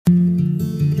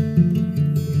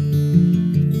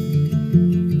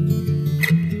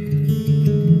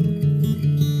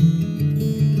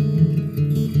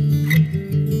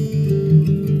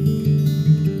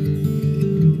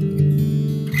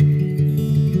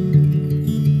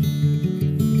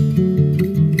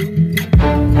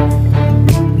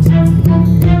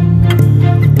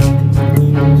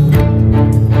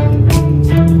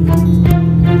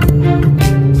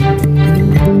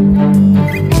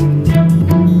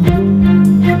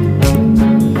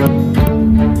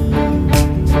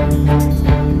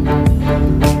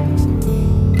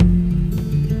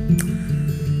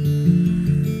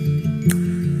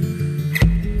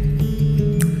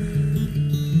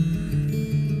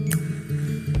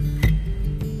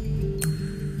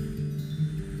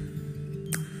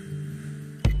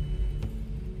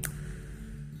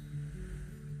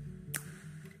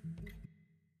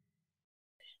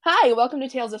Hi, welcome to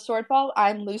Tales of Swordfall.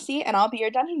 I'm Lucy, and I'll be your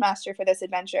dungeon master for this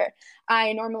adventure.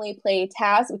 I normally play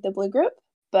Taz with the blue group,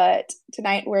 but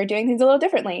tonight we're doing things a little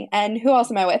differently. And who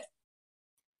else am I with?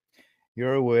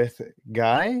 You're with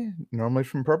Guy, normally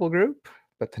from Purple Group,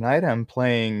 but tonight I'm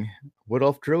playing Wood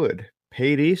Elf Druid,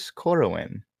 Pades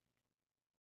Corwin.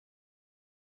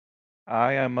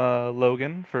 I am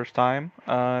Logan, first time,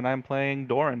 and I'm playing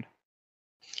Doran.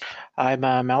 I'm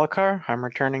Malakar. I'm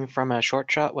returning from a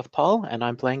short shot with Paul, and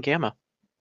I'm playing Gamma.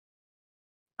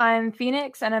 I'm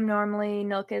Phoenix, and I'm normally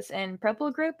Nilkus in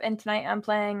Purple Group, and tonight I'm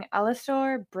playing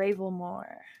Alistor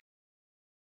Bravelmore.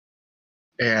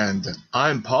 And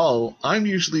I'm Paul. I'm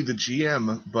usually the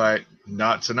GM, but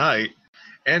not tonight.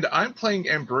 And I'm playing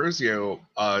Ambrosio,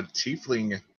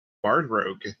 Tiefling Bard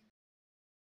Rogue.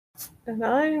 And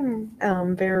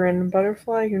I'm Baron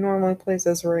Butterfly, who normally plays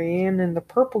as Rayanne in the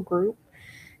Purple Group.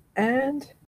 And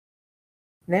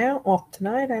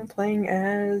tonight I'm playing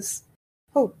as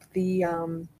Hope, the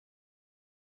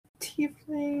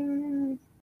Tiefling.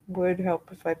 Would help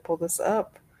if I pull this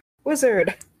up.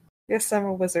 Wizard! Yes, I'm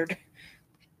a wizard.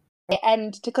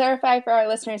 And to clarify for our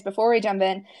listeners before we jump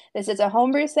in, this is a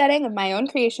homebrew setting of my own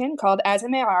creation called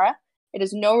Azameara. It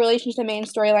has no relation to the main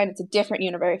storyline. It's a different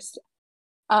universe.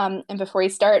 And before we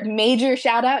start, major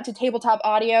shout out to Tabletop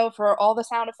Audio for all the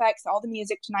sound effects, all the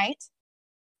music tonight.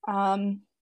 I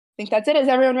think that's it. Is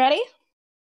everyone ready?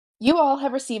 You all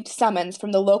have received summons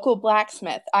from the local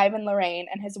blacksmith, Ivan Lorraine,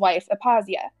 and his wife,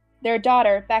 Apazia. Their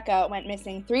daughter, Becca, went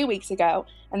missing 3 weeks ago,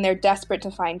 and they're desperate to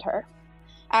find her.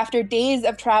 After days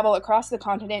of travel across the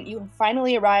continent, you have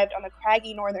finally arrived on the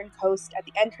craggy northern coast at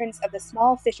the entrance of the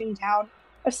small fishing town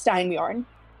of Steinbjorn.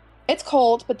 It's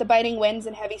cold, but the biting winds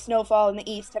and heavy snowfall in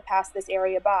the east have passed this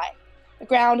area by. The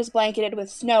ground is blanketed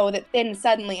with snow that thinned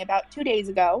suddenly about 2 days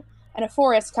ago, and a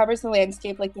forest covers the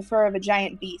landscape like the fur of a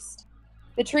giant beast.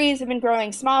 The trees have been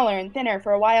growing smaller and thinner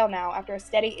for a while now after a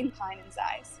steady incline in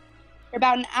size. You're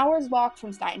about an hour's walk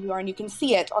from Steinbjorn. You can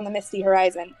see it on the misty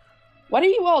horizon. What are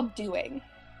you all doing?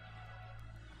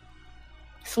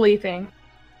 Sleeping.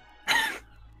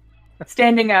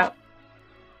 Standing up.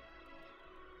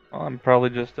 Well, I'm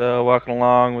probably just walking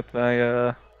along with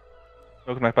my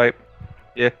smoking my pipe.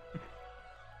 Yeah.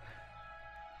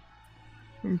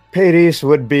 Pades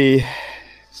would be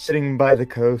sitting by the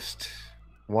coast,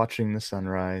 watching the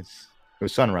sunrise. It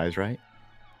was sunrise, right?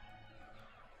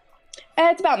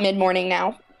 It's about mid-morning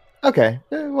now. Okay,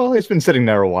 well, he's been sitting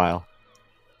there a while.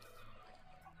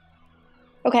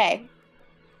 Okay.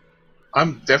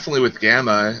 I'm definitely with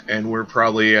Gamma, and we're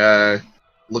probably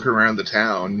looking around the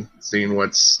town, seeing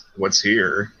what's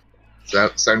here. Does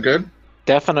that sound good?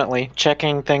 Definitely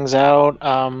checking things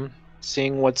out,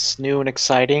 seeing what's new and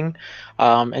exciting,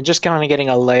 and just kind of getting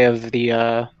a lay of the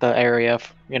area.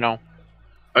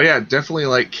 Oh yeah, definitely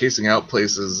like casing out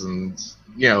places and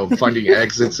finding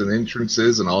exits and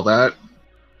entrances and all that.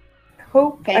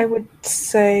 Hope, I would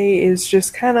say, is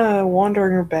just kind of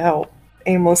wandering about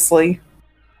aimlessly.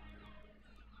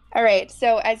 All right,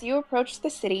 so as you approach the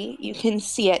city, you can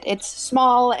see it. It's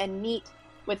small and neat,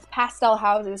 with pastel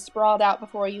houses sprawled out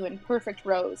before you in perfect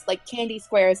rows, like candy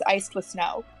squares iced with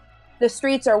snow. The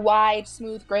streets are wide,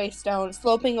 smooth gray stone,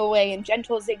 sloping away in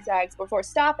gentle zigzags before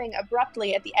stopping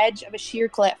abruptly at the edge of a sheer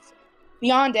cliff.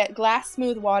 Beyond it,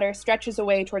 glass-smooth water stretches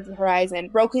away towards the horizon,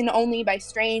 broken only by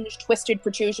strange, twisted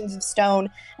protrusions of stone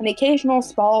and the occasional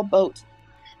small boat.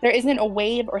 There isn't a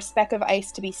wave or speck of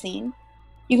ice to be seen.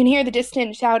 You can hear the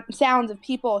distant sounds of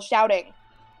people shouting,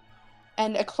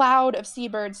 and a cloud of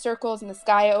seabirds circles in the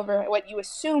sky over what you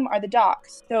assume are the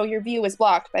docks, though your view is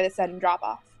blocked by the sudden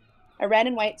drop-off. A red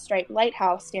and white striped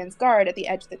lighthouse stands guard at the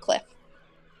edge of the cliff.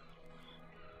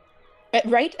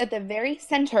 Right at the very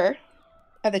center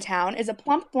of the town is a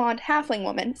plump blonde halfling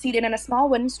woman seated in a small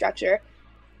wooden structure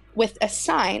with a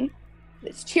sign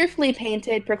that's cheerfully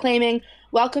painted proclaiming,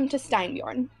 "Welcome to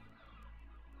Steinbjorn."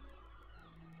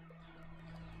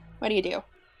 What do you do?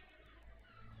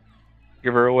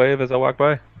 Give her a wave as I walk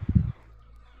by.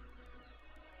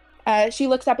 She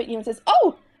looks up at you and says,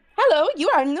 "Oh, hello, you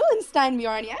are new in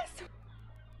Steinbjorn, yes?"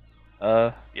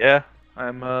 Yeah,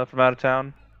 I'm from out of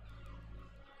town.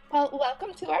 Well,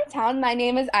 welcome to our town. My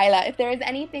name is Isla. If there is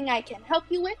anything I can help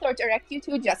you with or direct you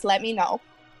to, just let me know.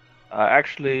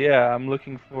 Actually, yeah, I'm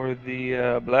looking for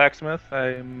the blacksmith.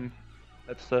 That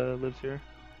lives here.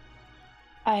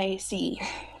 I see.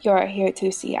 You're here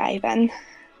to see Ivan.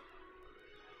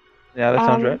 Yeah, that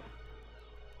sounds right.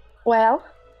 Well,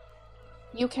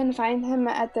 you can find him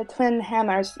at the Twin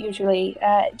Hammers, usually.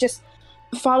 Just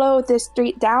follow the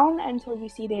street down until you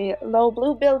see the low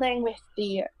blue building with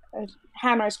the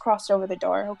hammers crossed over the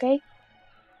door, okay?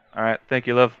 All right, thank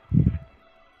you, love.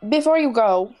 Before you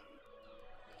go,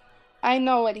 I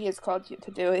know what he has called you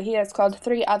to do. He has called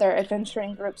 3 other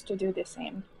adventuring groups to do the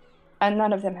same, and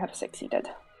none of them have succeeded.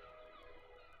 So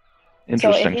if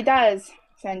Interesting. he does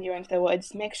send you into the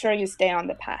woods, make sure you stay on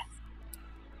the path.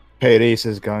 Paris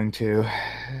is going to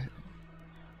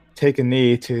take a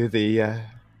knee to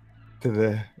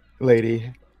the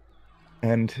lady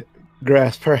and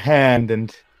grasp her hand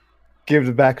and give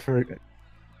the back of her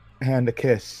hand a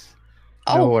kiss.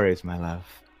 No worries, my love.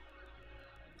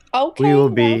 Okay. We will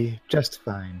be just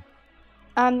fine.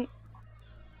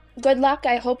 Good luck.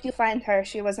 I hope you find her.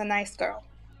 She was a nice girl.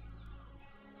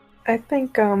 I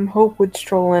think Hope would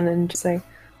stroll in and just say,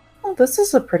 "Oh, this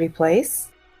is a pretty place."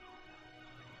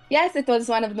 Yes, it was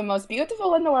one of the most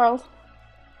beautiful in the world.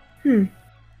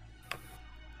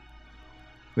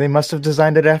 They must have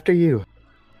designed it after you.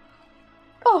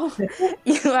 Oh,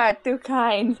 you are too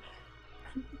kind.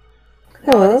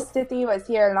 Hello. No, this city was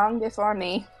here long before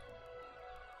me.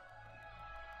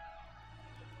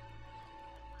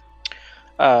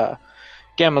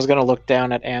 Gamma's gonna look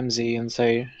down at Amzi and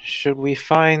say, "Should we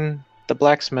find the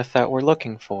blacksmith that we're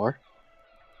looking for?"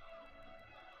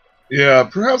 Yeah,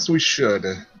 perhaps we should.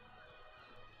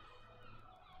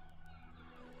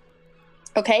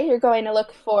 Okay, you're going to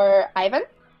look for Ivan?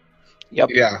 Yep.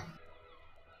 Yeah.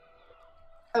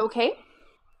 Okay.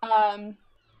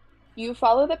 You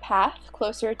follow the path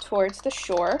closer towards the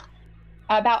shore.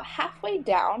 About halfway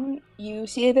down, you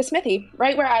see the smithy,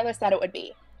 right where Isla said it would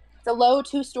be. It's a low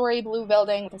 2-story blue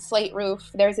building with a slate roof.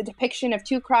 There's a depiction of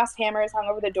 2 crossed hammers hung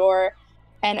over the door,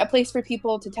 and a place for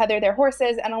people to tether their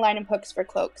horses, and a line of hooks for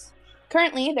cloaks.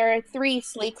 Currently, there are 3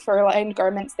 sleek fur-lined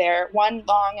garments there, 1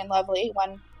 long and lovely,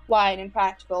 1 wide and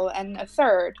practical, and a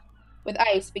 3rd with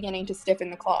ice beginning to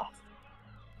stiffen the cloth.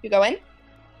 You go in?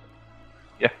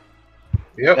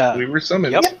 Yep, we were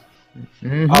summoned. Yep.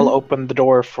 Mhm. I'll open the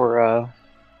door for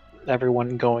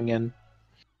everyone going in.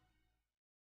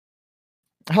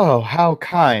 Oh, how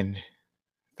kind.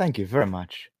 Thank you very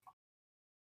much.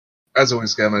 As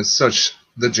always, Gamma, such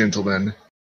the gentleman.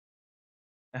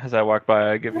 As I walk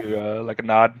by, I give you like a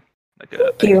nod, like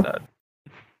a Thank you. nod.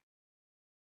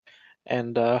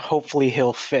 And hopefully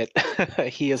he'll fit.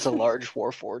 He is a large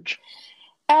warforge.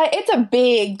 It's a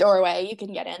big doorway. You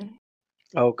can get in.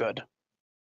 Oh, good.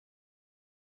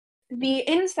 The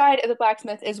inside of the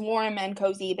blacksmith is warm and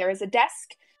cozy. There is a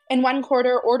desk in one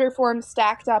corner, order forms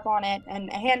stacked up on it, and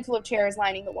a handful of chairs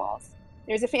lining the walls.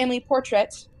 There's a family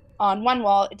portrait on one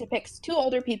wall. It depicts 2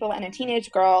 older people and a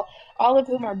teenage girl, all of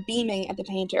whom are beaming at the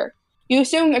painter. You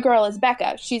assume the girl is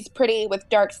Becca. She's pretty with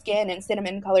dark skin and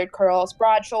cinnamon-colored curls,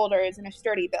 broad shoulders, and a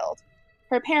sturdy build.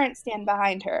 Her parents stand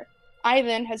behind her.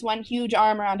 Ivan has one huge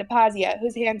arm around Apazia,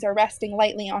 whose hands are resting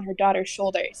lightly on her daughter's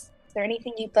shoulders. Is there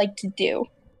anything you'd like to do?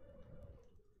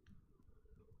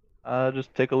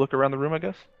 Just take a look around the room, I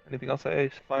guess. Anything else I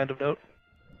find of note?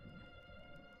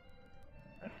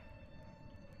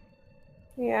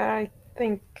 Yeah, I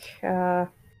think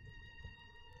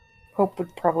Hope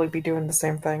would probably be doing the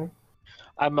same thing.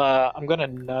 I'm gonna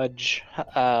nudge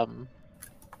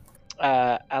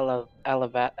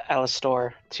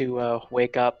Alistor to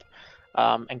wake up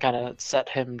and kind of set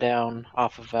him down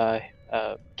off of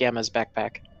Gamma's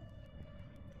backpack.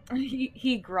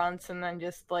 He grunts and then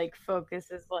just like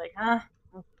focuses, like, huh?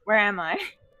 Where am I?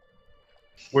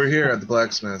 We're here at the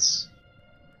blacksmith's.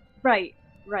 Right.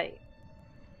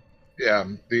 Yeah,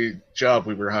 the job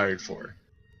we were hired for.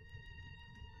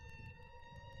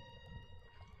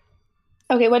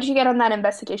 Okay, what did you get on that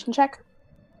investigation check?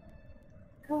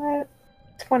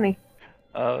 20.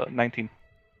 19.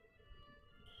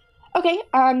 Okay,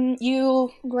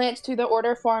 you glance through the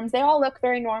order forms. They all look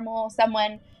very normal.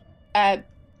 Someone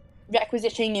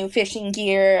requisitioning new fishing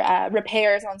gear,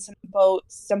 repairs on some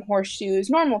boats, some horseshoes,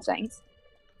 normal things.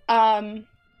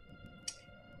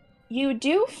 You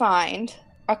do find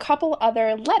a couple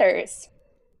other letters.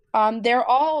 They're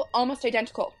all almost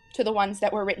identical to the ones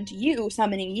that were written to you,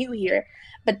 summoning you here,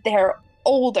 but they're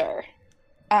older.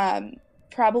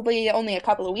 Probably only a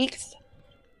couple of weeks.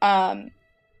 And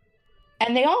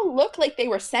they all look like they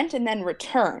were sent and then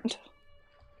returned.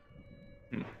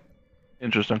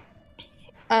 Interesting.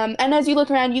 And as you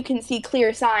look around, you can see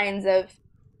clear signs of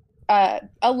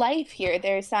a life here.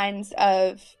 There's signs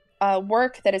of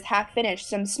work that is half finished,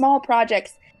 some small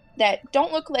projects that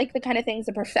don't look like the kind of things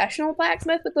a professional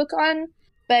blacksmith would look on,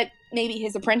 but maybe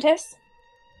his apprentice.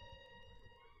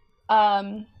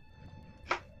 There's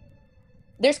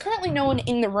currently no one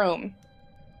in the room.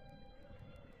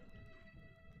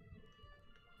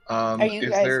 Are you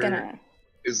guys gonna...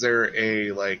 Is there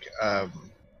a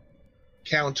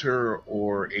counter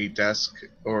or a desk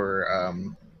or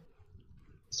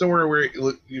somewhere where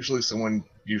usually someone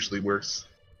works?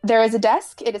 There is a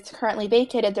desk. It is currently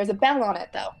vacated. There's a bell on it,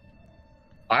 though.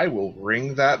 I will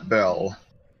ring that bell.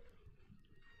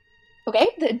 Okay,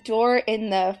 the door in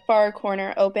the far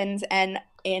corner opens, and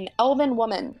an elven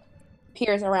woman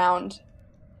peers around.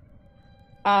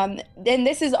 Then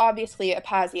this is obviously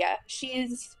Apazia.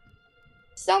 She's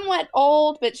somewhat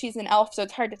old, but she's an elf, so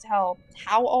it's hard to tell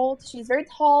how old. She's very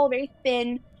tall, very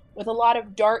thin, with a lot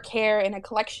of dark hair and a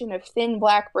collection of thin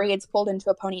black braids pulled into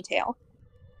a ponytail.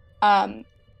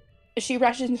 She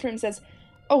rushes into the room and says,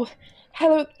 "Oh,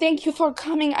 hello, thank you for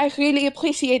coming. I really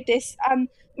appreciate this.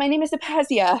 My name is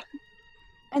Apazia.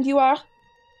 And you are?"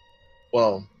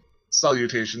 Well,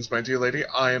 salutations, my dear lady.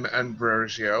 I am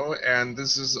Ambrosio, and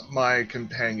this is my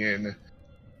companion,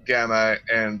 Gamma,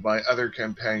 and my other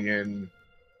companion...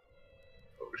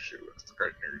 Oh shoot, I've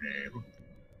forgotten her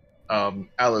name.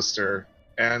 Alistair.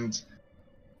 And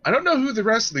I don't know who the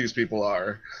rest of these people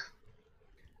are.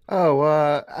 Oh,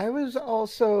 I was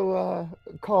also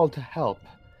called to help.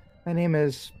 My name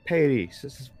is Paris.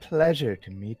 It's a pleasure to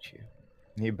meet you.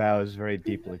 And he bows very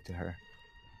deeply to her.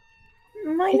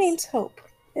 My name's Hope.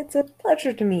 It's a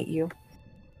pleasure to meet you.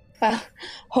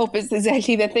 Hope is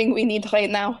exactly the thing we need right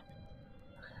now.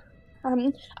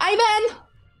 Ivan!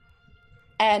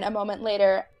 And a moment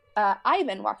later,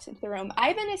 Ivan walks into the room.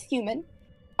 Ivan is human.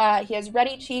 He has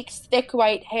ruddy cheeks, thick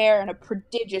white hair, and a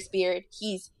prodigious beard.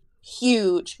 He's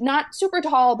huge. Not super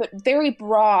tall, but very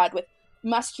broad, with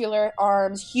muscular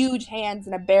arms, huge hands,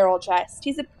 and a barrel chest.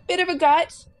 He's a bit of a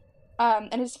gut,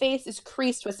 and his face is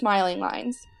creased with smiling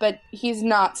lines, but he's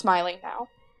not smiling now.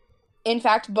 In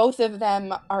fact, both of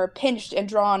them are pinched and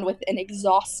drawn with an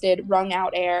exhausted,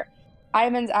 wrung-out air.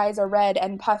 Ivan's eyes are red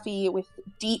and puffy with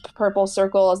deep purple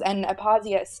circles, and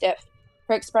Apazia is stiff.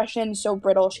 Her expression so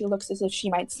brittle she looks as if she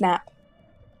might snap.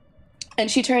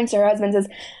 And she turns to her husband and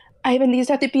says, "Ivan, these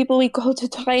are the people we go to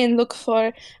try and look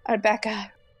for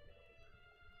Rebecca."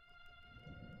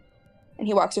 And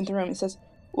he walks into the room and says,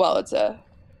 "Well, it's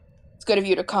good of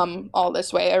you to come all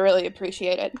this way. I really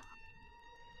appreciate it."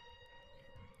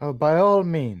 Oh, by all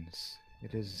means.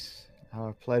 It is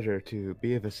our pleasure to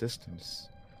be of assistance.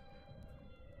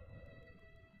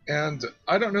 And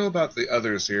I don't know about the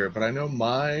others here, but I know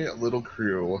my little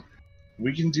crew,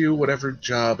 we can do whatever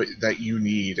job that you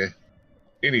need.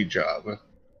 Any job.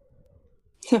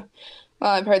 Well,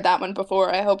 I've heard that one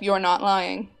before. I hope you're not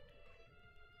lying.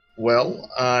 Well,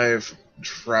 I've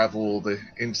traveled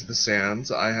into the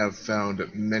sands, I have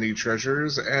found many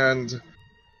treasures, and,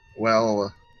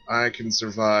 well, I can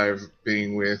survive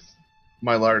being with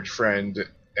my large friend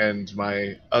and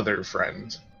my other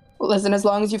friend. Well, listen, as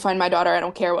long as you find my daughter, I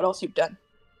don't care what else you've done.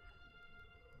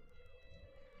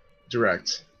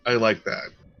 Direct. I like that.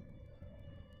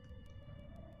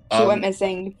 She went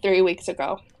missing 3 weeks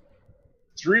ago.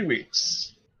 3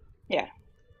 weeks. Yeah.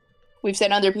 We've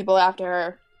sent other people after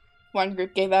her. One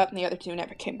group gave up, and the other two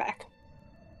never came back.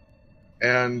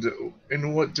 And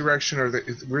in what direction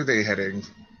were they heading?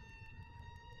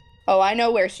 Oh, I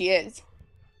know where she is.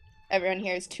 Everyone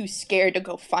here is too scared to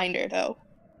go find her, though.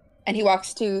 And he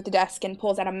walks to the desk and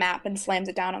pulls out a map and slams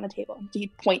it down on the table.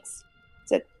 He points.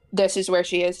 Said, "This is where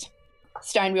she is.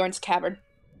 Steinbjorn's cavern.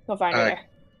 You'll find her there."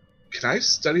 Can I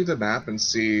study the map and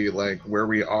see, like, where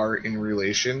we are in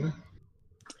relation?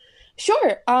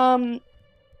 Sure.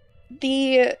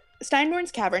 The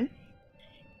Steinborn's Cavern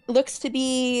looks to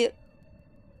be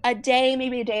a day,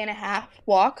 maybe a day and a half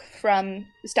walk from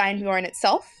Steinbjorn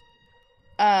itself.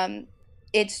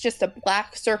 It's just a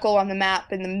black circle on the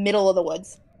map in the middle of the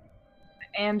woods.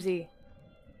 Amzi,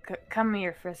 come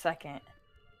here for a second.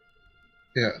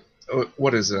 Yeah.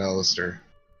 What is it, Alistair?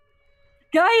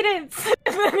 Guidance!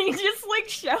 And then he just, like,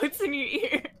 shouts in your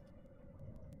ear.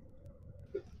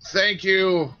 Thank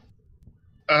you!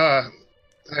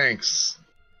 Thanks.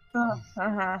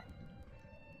 Uh-huh.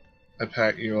 I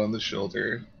pat you on the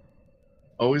shoulder.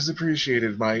 Always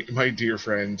appreciated, my dear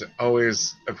friend.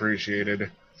 Always appreciated.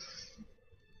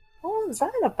 What was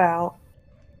that about?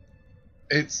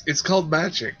 It's called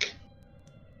magic.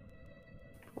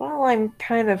 Well, I'm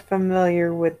kind of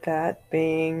familiar with that,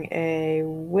 being a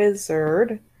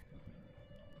wizard.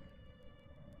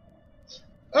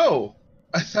 Oh,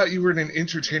 I thought you were an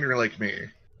entertainer like me.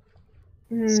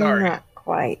 Sorry. Not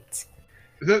quite.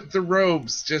 The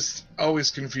robes just always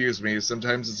confuse me.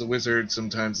 Sometimes it's a wizard,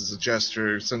 sometimes it's a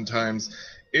jester, sometimes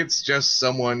it's just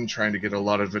someone trying to get a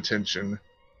lot of attention.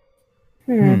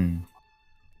 Hmm.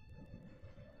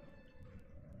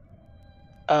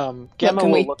 Gamma, Gamma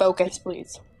can we will focus,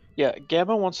 please? Yeah,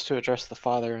 Gamma wants to address the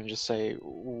father and just say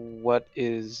what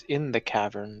is in the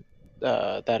cavern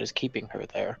that is keeping her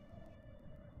there.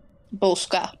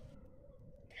 Bolska.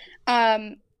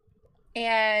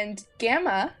 And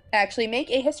Gamma, actually, make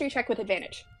a history check with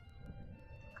advantage.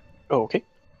 Oh, okay.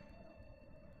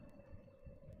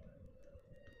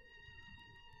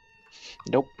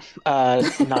 Nope.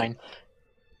 9.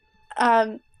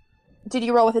 Did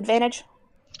you roll with advantage?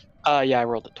 Yeah, I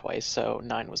rolled it twice, so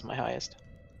 9 was my highest.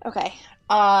 Okay.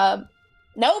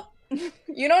 Nope.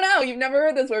 You don't know. You've never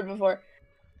heard this word before.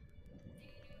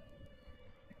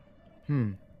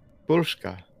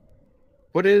 Bulshka.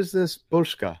 What is this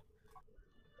Bulshka?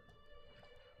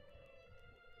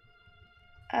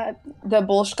 The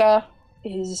Bolshka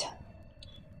is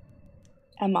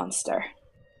a monster.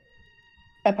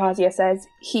 Apazia says,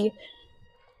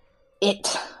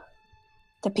 it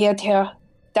appeared here.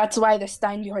 That's why the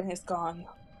Steinbjorn is gone.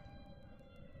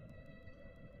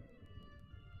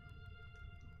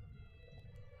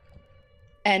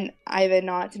 And Ivan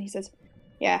nods and he says,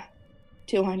 yeah,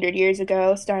 200 years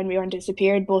ago, Steinbjorn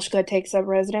disappeared. Bolshka takes up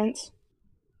residence.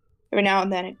 Every now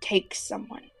and then it takes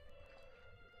someone.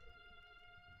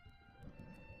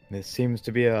 This seems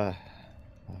to be a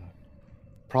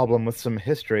problem with some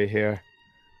history here.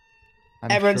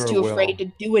 Everyone's too afraid to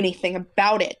do anything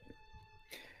about it.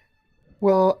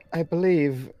 Well, I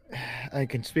believe I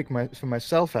can speak for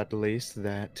myself at least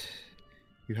that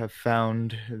you have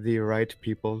found the right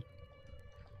people.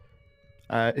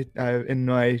 In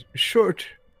my short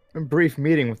and brief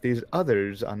meeting with these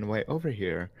others on the way over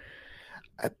here,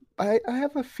 I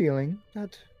have a feeling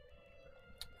that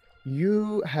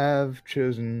you have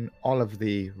chosen all of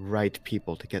the right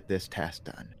people to get this task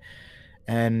done.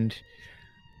 And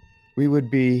we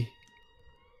would be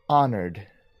honored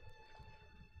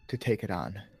to take it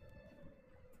on.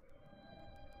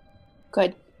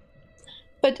 Good.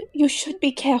 But you should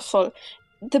be careful.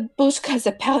 The Bulshka is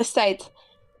a parasite.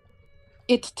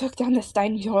 It took down the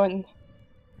Steinbjorn.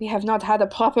 We have not had a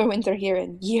proper winter here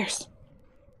in years.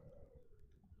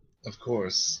 Of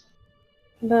course.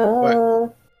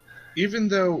 No. Even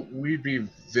though we'd be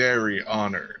very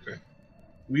honored,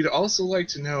 we'd also like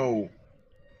to know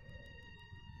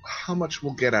how much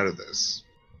we'll get out of this.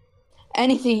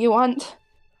 Anything you want.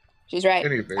 She's right.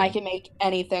 Anything. I can make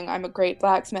anything. I'm a great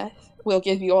blacksmith. We'll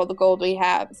give you all the gold we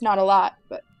have. It's not a lot,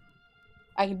 but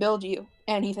I can build you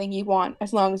anything you want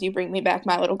as long as you bring me back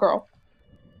my little girl.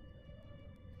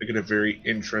 I get a very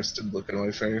interested look on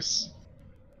my face.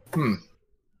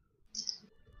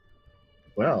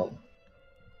 Well,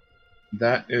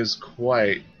 that is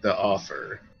quite the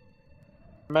offer.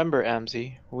 Remember,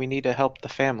 Amzi, we need to help the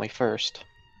family first.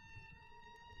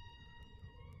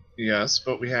 Yes,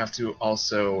 but we have to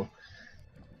also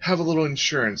have a little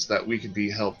insurance that we could be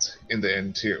helped in the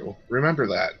end too. Remember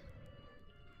that.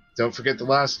 Don't forget the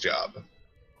last job.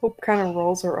 Hope kind of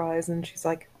rolls her eyes and she's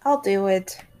like, I'll do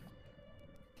it.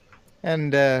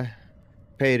 And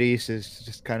Paris is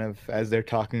just kind of, as they're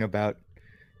talking about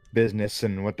business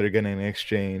and what they're getting in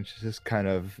exchange, just kind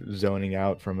of zoning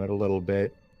out from it a little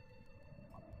bit.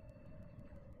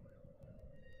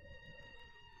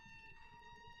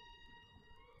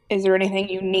 Is there anything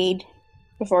you need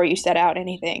before you set out?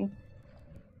 Anything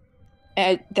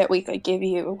that we could give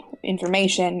you?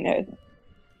 Information,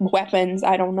 weapons,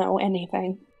 I don't know,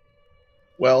 anything.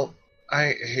 Well,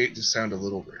 I hate to sound a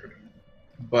little rude,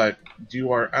 but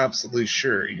you are absolutely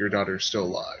sure your daughter's still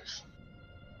alive?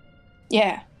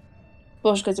 Yeah.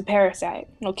 Bulshka's a parasite.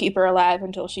 It'll keep her alive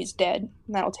until she's dead.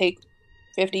 And that'll take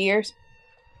 50 years.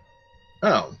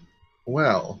 Oh,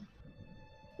 well,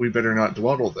 we better not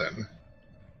dawdle then.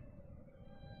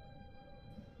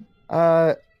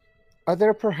 Are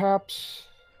there perhaps...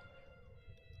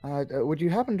 would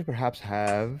you happen to perhaps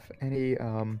have any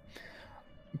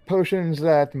potions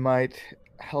that might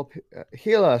help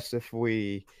heal us if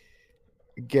we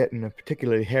get in a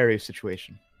particularly hairy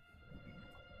situation?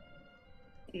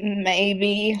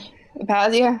 Maybe.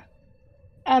 Apazia?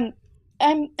 I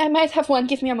might have one.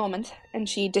 Give me a moment. And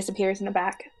she disappears in the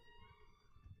back.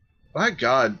 My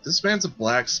god, this man's a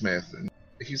blacksmith, and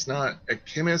he's not a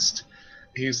chemist,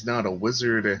 he's not a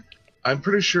wizard. I'm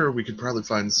pretty sure we could probably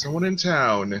find someone in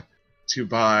town to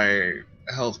buy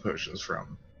health potions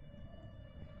from.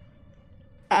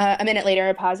 A minute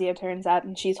later, Apazia turns up,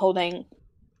 and she's holding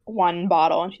one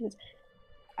bottle, and she says,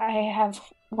 I have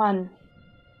one.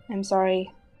 I'm sorry.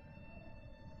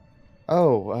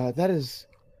 Oh, that is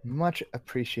much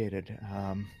appreciated.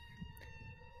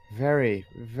 Very,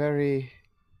 very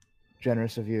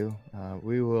generous of you.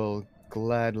 We will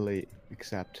gladly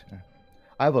accept.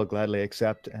 I will gladly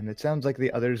accept, and it sounds like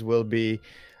the others will be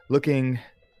looking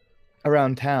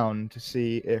around town to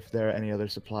see if there are any other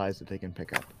supplies that they can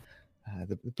pick up.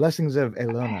 The blessings of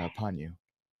Elona upon you.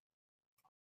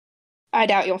 I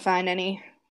doubt you'll find any.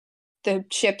 the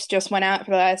ships just went out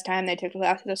for the last time. They took the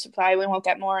last of the supply. We won't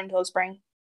get more until spring.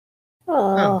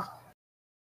 Oh,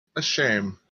 A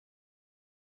shame.